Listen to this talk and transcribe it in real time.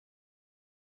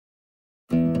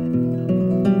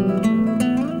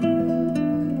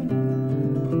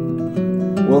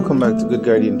Welcome back to Good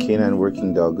Guardian Canine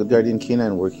Working Dog. Good Guardian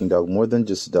Canine Working Dog, more than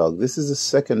just a dog. This is the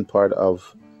second part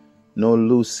of No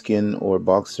Loose Skin or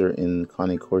Boxer in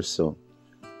Cane Corso.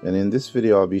 And in this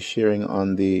video, I'll be sharing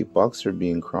on the Boxer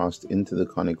being crossed into the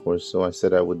Cane Corso. I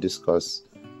said I would discuss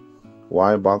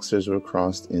why Boxers were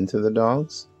crossed into the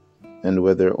dogs and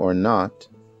whether or not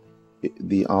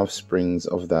the offsprings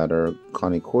of that are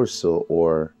Cane Corso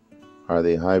or are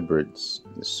they hybrids.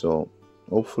 So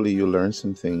hopefully you learn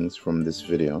some things from this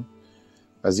video.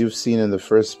 As you've seen in the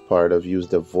first part, I've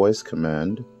used a voice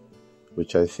command,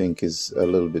 which I think is a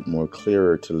little bit more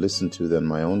clearer to listen to than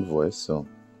my own voice. So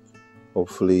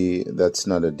hopefully that's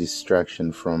not a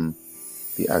distraction from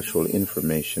the actual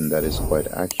information that is quite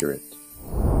accurate.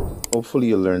 Hopefully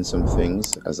you'll learn some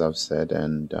things, as I've said,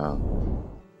 and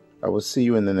I will see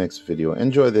you in the next video.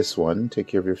 Enjoy this one. Take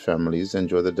care of your families.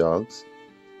 Enjoy the dogs.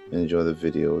 Enjoy the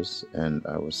videos, and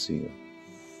I will see you.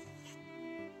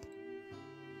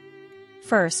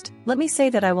 First, let me say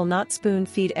that I will not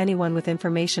spoon-feed anyone with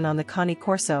information on the Cane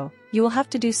Corso. You will have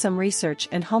to do some research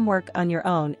and homework on your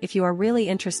own if you are really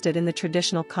interested in the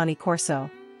traditional Cane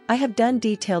Corso. I have done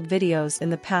detailed videos in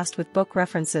the past with book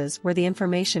references where the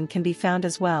information can be found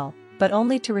as well, but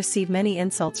only to receive many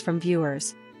insults from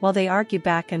viewers, while they argue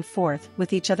back and forth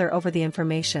with each other over the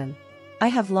information. I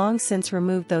have long since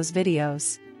removed those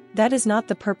videos. That is not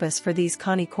the purpose for these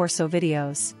Cane Corso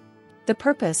videos. The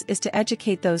purpose is to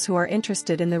educate those who are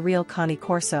interested in the real Cane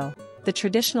Corso, the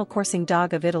traditional coursing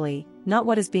dog of Italy, not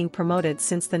what is being promoted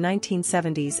since the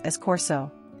 1970s as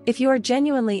Corso. If you are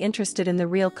genuinely interested in the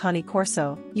real Cane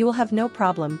Corso, you will have no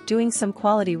problem doing some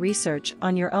quality research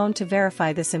on your own to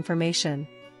verify this information.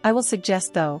 I will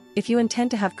suggest though, if you intend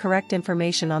to have correct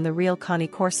information on the real Cane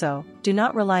Corso, do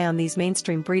not rely on these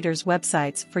mainstream breeders'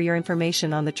 websites for your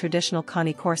information on the traditional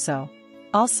Cane Corso.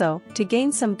 Also, to gain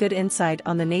some good insight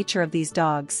on the nature of these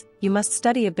dogs, you must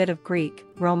study a bit of Greek,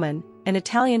 Roman, and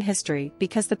Italian history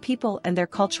because the people and their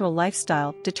cultural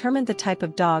lifestyle determined the type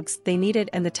of dogs they needed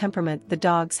and the temperament the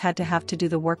dogs had to have to do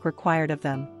the work required of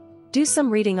them. Do some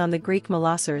reading on the Greek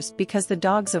Molossers because the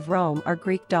dogs of Rome are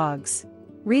Greek dogs.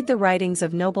 Read the writings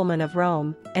of noblemen of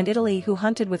Rome and Italy who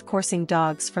hunted with coursing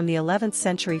dogs from the 11th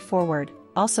century forward,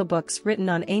 also books written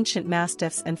on ancient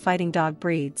Mastiffs and fighting dog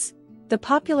breeds. The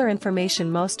popular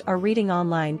information most are reading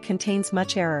online contains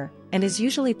much error, and is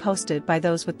usually posted by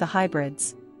those with the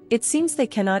hybrids. It seems they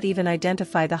cannot even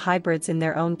identify the hybrids in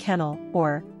their own kennel,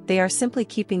 or they are simply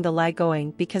keeping the lie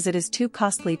going because it is too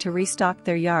costly to restock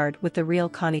their yard with the real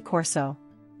Cane Corso.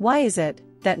 Why is it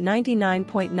that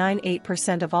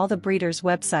 99.98% of all the breeders'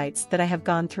 websites that I have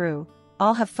gone through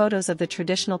all have photos of the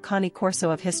traditional Cane Corso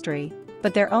of history,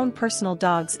 but their own personal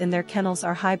dogs in their kennels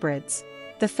are hybrids?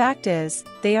 The fact is,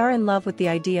 they are in love with the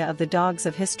idea of the dogs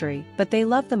of history, but they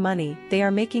love the money they are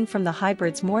making from the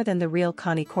hybrids more than the real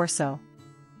Cane Corso.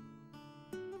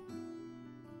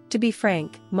 To be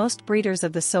frank, most breeders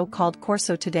of the so-called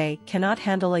Corso today cannot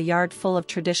handle a yard full of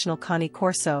traditional Cane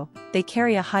Corso. They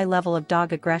carry a high level of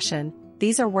dog aggression.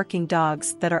 These are working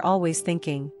dogs that are always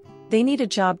thinking. They need a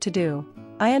job to do.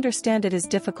 I understand it is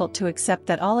difficult to accept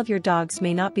that all of your dogs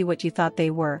may not be what you thought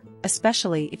they were,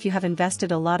 especially if you have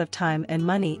invested a lot of time and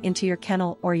money into your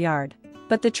kennel or yard.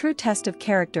 But the true test of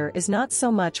character is not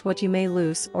so much what you may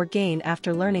lose or gain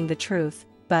after learning the truth,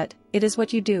 but it is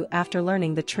what you do after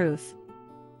learning the truth.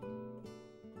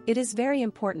 It is very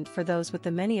important for those with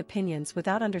the many opinions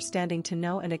without understanding to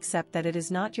know and accept that it is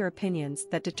not your opinions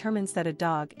that determines that a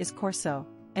dog is Corso,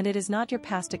 and it is not your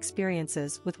past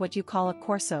experiences with what you call a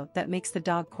Corso that makes the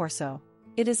dog Corso.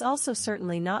 It is also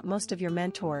certainly not most of your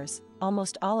mentors.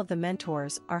 Almost all of the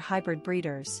mentors are hybrid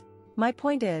breeders. My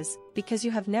point is, because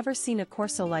you have never seen a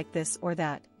Corso like this or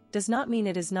that, does not mean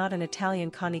it is not an Italian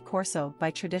Cane Corso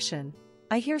by tradition.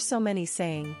 I hear so many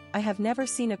saying, I have never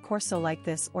seen a Corso like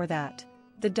this or that.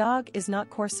 The dog is not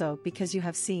Corso because you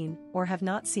have seen, or have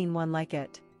not seen one like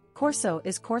it. Corso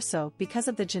is Corso because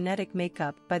of the genetic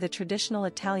makeup by the traditional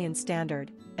Italian standard,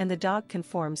 and the dog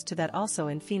conforms to that also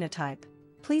in phenotype.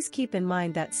 Please keep in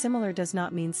mind that similar does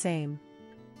not mean same.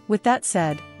 With that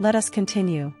said, let us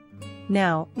continue.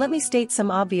 Now, let me state some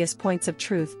obvious points of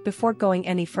truth before going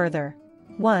any further.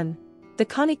 1. The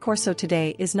Cane Corso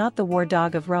today is not the war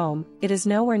dog of Rome. It is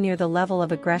nowhere near the level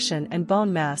of aggression and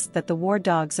bone mass that the war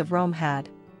dogs of Rome had.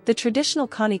 The traditional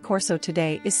Cane Corso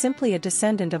today is simply a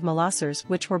descendant of Molossers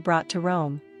which were brought to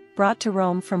Rome. Brought to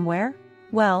Rome from where?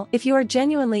 Well, if you are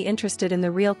genuinely interested in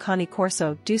the real Cane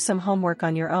Corso, do some homework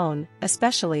on your own,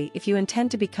 especially if you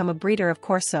intend to become a breeder of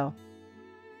Corso.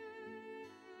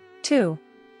 2.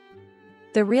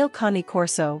 The real Cane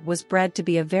Corso was bred to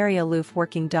be a very aloof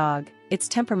working dog. Its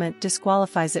temperament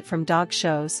disqualifies it from dog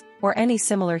shows, or any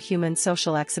similar human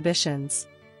social exhibitions.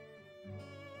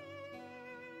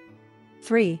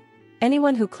 3.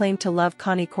 Anyone who claimed to love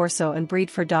Cane Corso and breed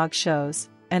for dog shows,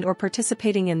 and or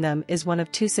participating in them is one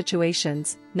of two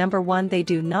situations. Number 1, they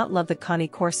do not love the Cane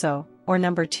Corso, or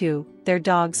number 2, their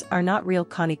dogs are not real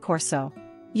Cane Corso.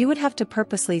 You would have to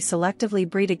purposely selectively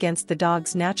breed against the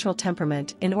dog's natural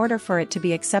temperament in order for it to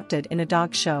be accepted in a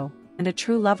dog show, and a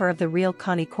true lover of the real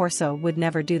Cane Corso would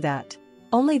never do that.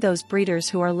 Only those breeders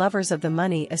who are lovers of the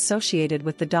money associated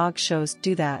with the dog shows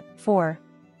do that. 4.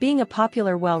 Being a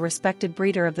popular well-respected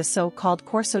breeder of the so-called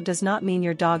Corso does not mean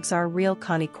your dogs are real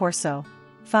Cane Corso.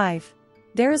 5.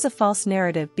 There is a false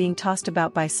narrative being tossed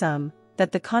about by some,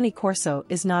 that the Cane Corso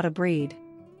is not a breed,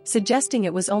 suggesting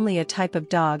it was only a type of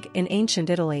dog in ancient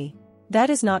Italy. That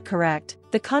is not correct.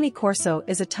 The Cane Corso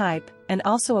is a type, and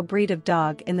also a breed of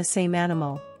dog in the same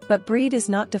animal, but breed is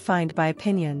not defined by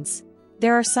opinions.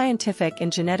 There are scientific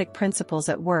and genetic principles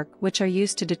at work which are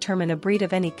used to determine a breed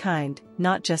of any kind,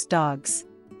 not just dogs.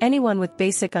 Anyone with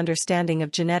basic understanding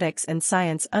of genetics and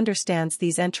science understands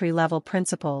these entry-level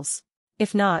principles.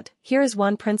 If not, here is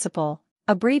one principle.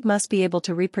 A breed must be able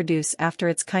to reproduce after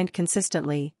its kind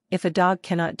consistently. If a dog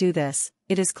cannot do this,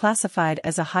 it is classified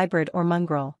as a hybrid or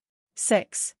mongrel.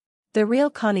 6. The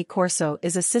real Cane Corso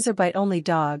is a scissorbite-only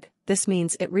dog. This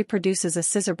means it reproduces a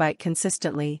scissorbite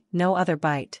consistently, no other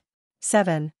bite.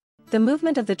 7. The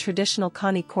movement of the traditional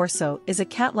Cane Corso is a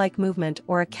cat-like movement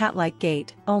or a cat-like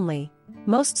gait, only.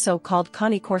 Most so-called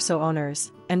Cane Corso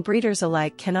owners, and breeders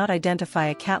alike cannot identify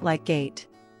a cat-like gait.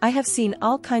 I have seen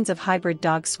all kinds of hybrid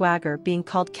dog swagger being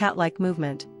called cat-like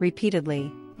movement,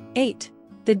 repeatedly. 8.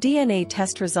 The DNA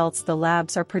test results the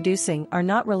labs are producing are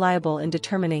not reliable in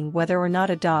determining whether or not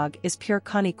a dog is pure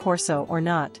Cane Corso or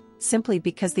not, simply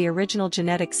because the original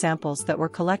genetic samples that were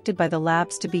collected by the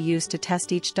labs to be used to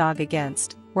test each dog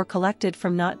against, were collected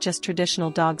from not just traditional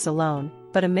dogs alone,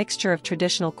 but a mixture of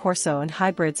traditional Corso and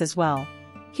hybrids as well.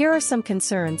 Here are some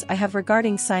concerns I have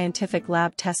regarding scientific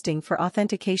lab testing for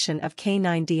authentication of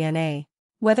canine DNA.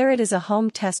 Whether it is a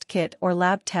home test kit or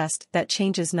lab test, that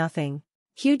changes nothing.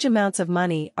 Huge amounts of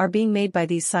money are being made by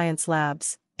these science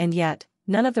labs, and yet,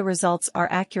 none of the results are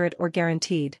accurate or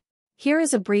guaranteed. Here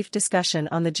is a brief discussion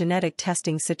on the genetic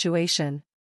testing situation.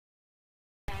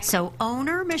 So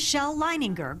owner Michelle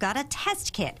Leininger got a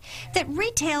test kit that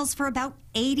retails for about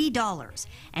 $80,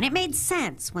 and it made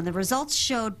sense when the results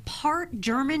showed part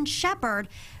German Shepherd,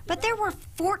 but there were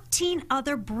 14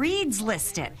 other breeds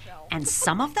listed, and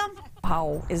some of them?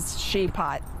 How is she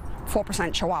pot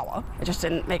 4% Chihuahua? It just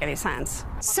didn't make any sense.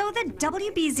 So the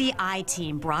WBZI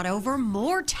team brought over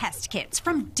more test kits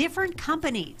from different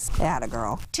companies. Atta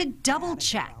girl. To double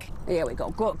check. Here we go.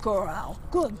 Good girl.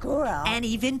 Good girl. And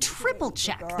even triple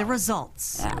check the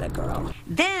results. Atta girl.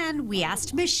 Then we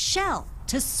asked Michelle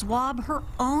to swab her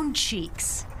own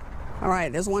cheeks. All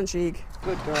right, there's one cheek.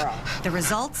 Good girl. The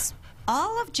results?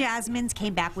 All of Jasmine's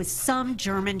came back with some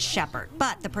German Shepherd,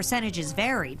 but the percentages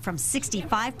varied from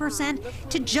 65%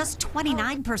 to just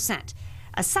 29%.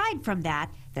 Aside from that,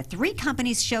 the three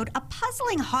companies showed a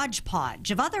puzzling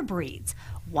hodgepodge of other breeds.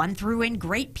 One threw in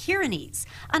Great Pyrenees,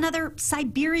 another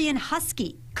Siberian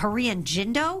Husky, Korean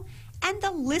Jindo, and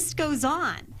the list goes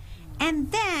on.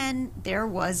 And then there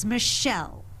was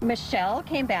Michelle. Michelle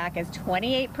came back as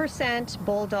 28%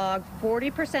 Bulldog,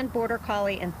 40% Border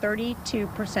Collie, and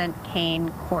 32%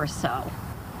 Cane Corso.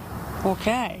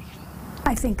 Okay.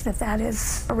 I think that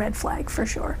is a red flag for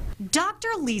sure. Dr.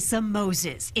 Lisa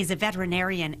Moses is a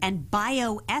veterinarian and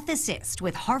bioethicist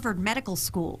with Harvard Medical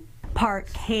School.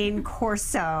 Part Cane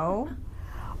Corso.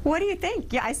 What do you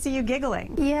think? Yeah, I see you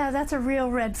giggling. Yeah, that's a real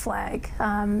red flag.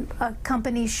 A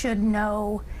company should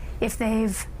know if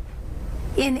they've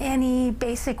in any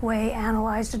basic way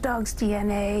analyzed a dog's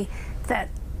DNA that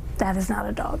is not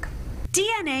a dog.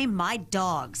 DNA My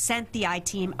Dog sent the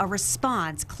I-Team a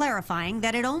response clarifying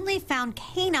that it only found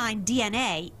canine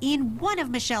DNA in one of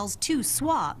Michelle's 2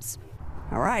 swabs.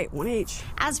 All right, one each.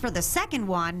 As for the second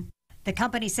one, the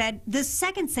company said the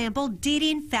second sample did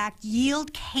in fact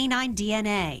yield canine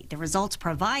DNA. The results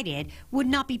provided would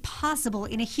not be possible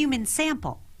in a human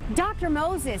sample. Dr.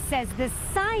 Moses says the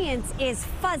science is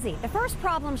fuzzy. The first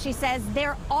problem, she says,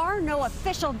 there are no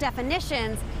official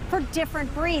definitions for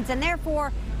different breeds and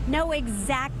therefore no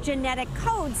exact genetic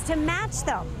codes to match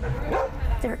them.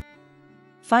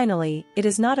 Finally, it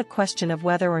is not a question of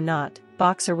whether or not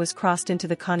BOXER was crossed into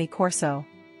the Cane Corso.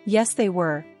 Yes, they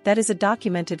were. That is a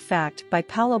documented fact by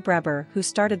Paolo Breber, who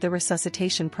started the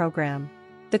resuscitation program.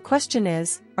 The question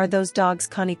is, are those dogs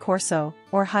Cane Corso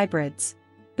or hybrids?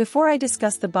 Before I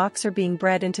discuss the Boxer being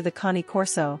bred into the Cane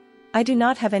Corso, I do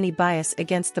not have any bias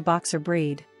against the Boxer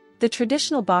breed. The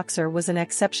traditional Boxer was an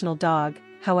exceptional dog,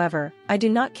 however, I do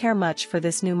not care much for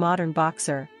this new modern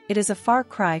Boxer. It is a far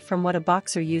cry from what a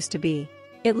Boxer used to be.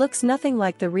 It looks nothing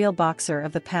like the real Boxer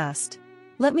of the past.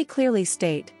 Let me clearly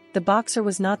state, the Boxer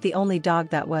was not the only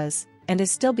dog that was, and is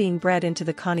still being bred into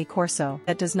the Cane Corso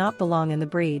that does not belong in the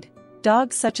breed.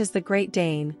 Dogs such as the Great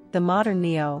Dane, the modern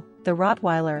Neo, the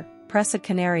Rottweiler, Presa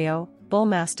Canario, Bull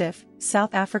Mastiff,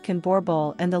 South African Boer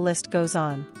Bull, and the list goes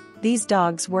on. These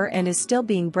dogs were and is still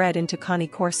being bred into Cane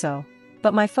Corso.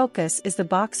 But my focus is the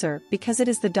Boxer because it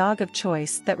is the dog of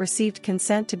choice that received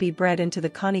consent to be bred into the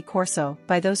Cane Corso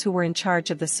by those who were in charge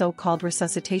of the so-called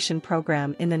resuscitation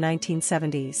program in the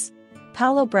 1970s.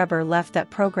 Paulo Breber left that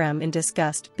program in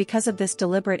disgust because of this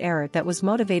deliberate error that was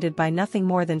motivated by nothing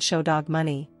more than show dog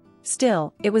money.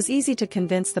 Still, it was easy to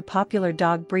convince the popular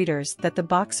dog breeders that the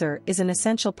Boxer is an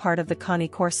essential part of the Cane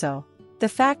Corso. The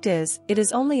fact is, it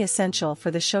is only essential for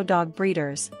the show dog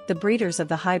breeders, the breeders of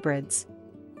the hybrids.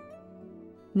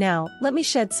 Now, let me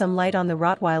shed some light on the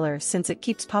Rottweiler since it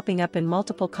keeps popping up in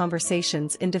multiple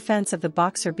conversations in defense of the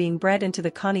Boxer being bred into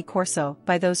the Cane Corso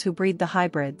by those who breed the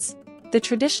hybrids. The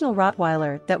traditional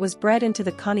Rottweiler that was bred into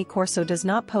the Cane Corso does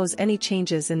not pose any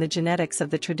changes in the genetics of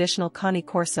the traditional Cane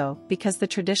Corso because the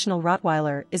traditional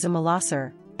Rottweiler is a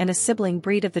Molosser, and a sibling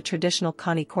breed of the traditional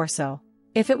Cane Corso.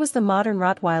 If it was the modern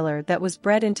Rottweiler that was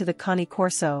bred into the Cane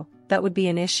Corso, that would be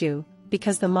an issue,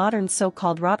 because the modern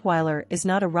so-called Rottweiler is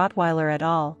not a Rottweiler at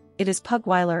all, it is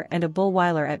Pugweiler and a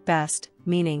Bullweiler at best,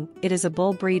 meaning, it is a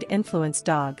bull breed-influenced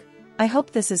dog. I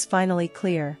hope this is finally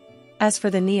clear. As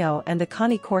for the Neo and the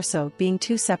Cane Corso being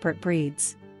two separate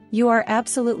breeds, you are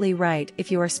absolutely right if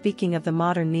you are speaking of the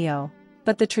modern Neo,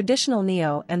 but the traditional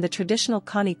Neo and the traditional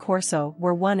Cane Corso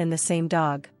were one and the same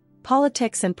dog.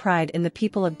 Politics and pride in the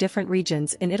people of different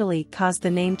regions in Italy caused the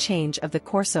name change of the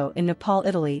Corso in Nepal,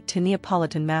 Italy to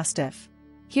Neapolitan Mastiff.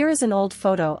 Here is an old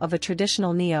photo of a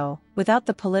traditional Neo. Without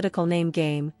the political name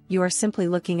game, you are simply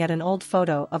looking at an old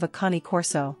photo of a Cane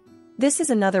Corso. This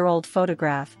is another old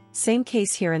photograph, same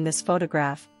case here in this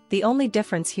photograph. The only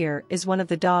difference here is one of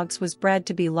the dogs was bred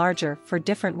to be larger for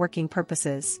different working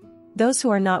purposes. Those who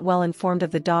are not well informed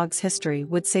of the dog's history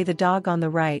would say the dog on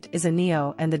the right is a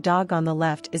Neo and the dog on the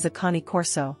left is a Cane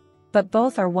Corso. But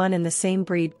both are one and the same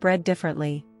breed bred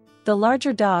differently. The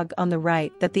larger dog on the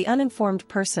right that the uninformed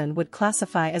person would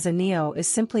classify as a Neo is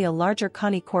simply a larger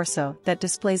Cane Corso that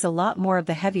displays a lot more of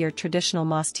the heavier traditional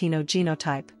Mastino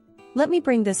genotype. Let me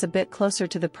bring this a bit closer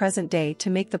to the present day to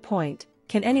make the point.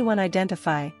 Can anyone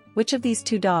identify which of these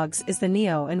two dogs is the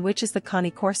Neo and which is the Cane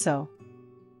Corso?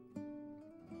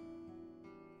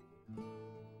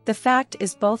 The fact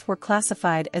is both were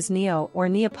classified as Neo or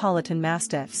Neapolitan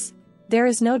Mastiffs. There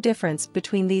is no difference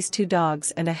between these two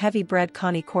dogs and a heavy-bred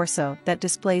Cane Corso that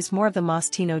displays more of the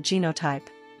Mastino genotype.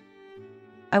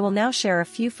 I will now share a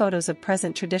few photos of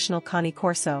present traditional Cane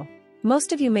Corso.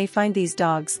 Most of you may find these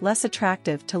dogs less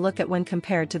attractive to look at when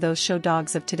compared to those show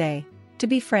dogs of today. To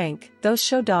be frank, those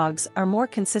show dogs are more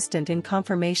consistent in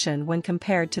conformation when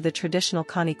compared to the traditional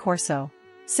Cane Corso.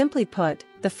 Simply put,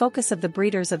 the focus of the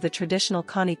breeders of the traditional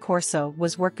Cane Corso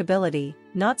was workability,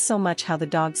 not so much how the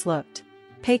dogs looked.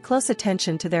 Pay close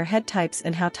attention to their head types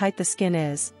and how tight the skin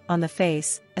is, on the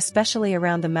face, especially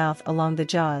around the mouth along the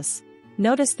jaws.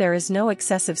 Notice there is no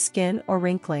excessive skin or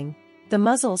wrinkling. The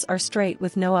muzzles are straight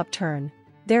with no upturn.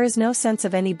 There is no sense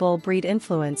of any bull breed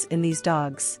influence in these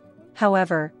dogs.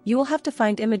 However, you will have to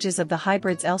find images of the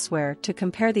hybrids elsewhere to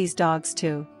compare these dogs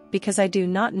to, because I do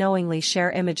not knowingly share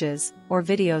images or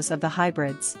videos of the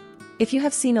hybrids. If you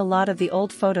have seen a lot of the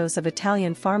old photos of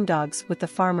Italian farm dogs with the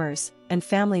farmers and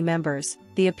family members,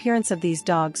 the appearance of these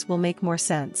dogs will make more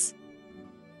sense.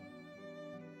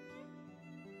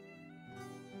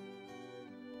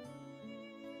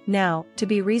 Now, to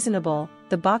be reasonable,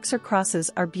 the Boxer crosses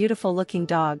are beautiful-looking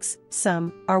dogs.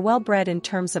 Some are well-bred in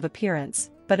terms of appearance,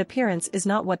 but appearance is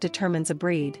not what determines a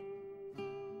breed.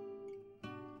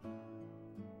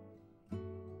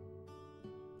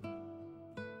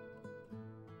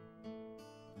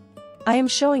 I am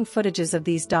showing footages of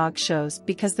these dog shows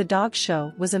because the dog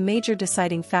show was a major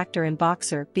deciding factor in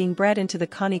Boxer being bred into the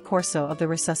Cane Corso of the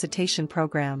resuscitation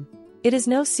program. It is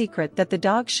no secret that the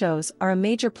dog shows are a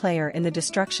major player in the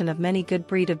destruction of many good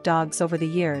breed of dogs over the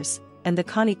years, and the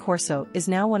Cane Corso is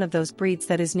now one of those breeds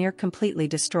that is near completely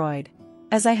destroyed.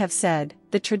 As I have said,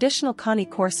 the traditional Cane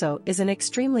Corso is an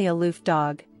extremely aloof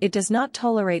dog. It does not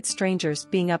tolerate strangers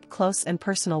being up close and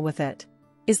personal with it.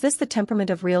 Is this the temperament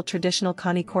of real traditional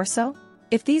Cane Corso?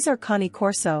 If these are Cane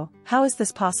Corso, how is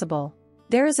this possible?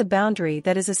 There is a boundary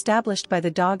that is established by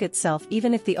the dog itself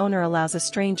even if the owner allows a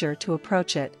stranger to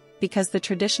approach it, because the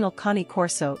traditional Cane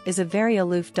Corso is a very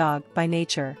aloof dog by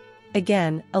nature.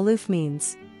 Again, aloof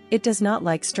means it does not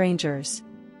like strangers.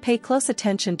 Pay close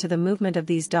attention to the movement of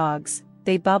these dogs.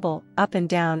 They bubble up and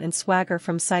down and swagger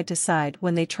from side to side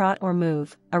when they trot or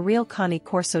move. A real Cane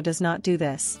Corso does not do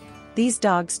this. These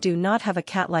dogs do not have a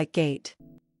cat-like gait.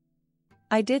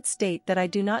 I did state that I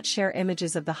do not share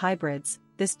images of the hybrids.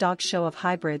 This dog show of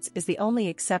hybrids is the only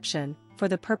exception, for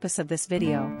the purpose of this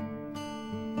video.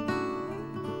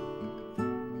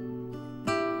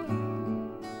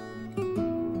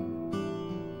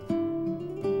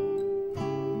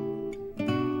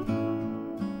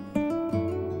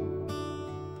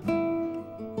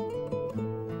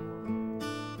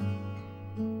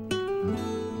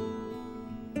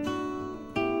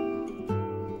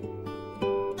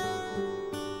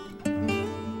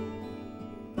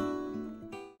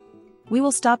 We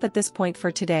will stop at this point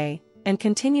for today, and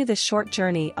continue this short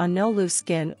journey on no loose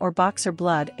skin or boxer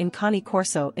blood in Cane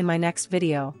Corso in my next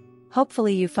video.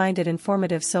 Hopefully you find it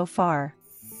informative so far.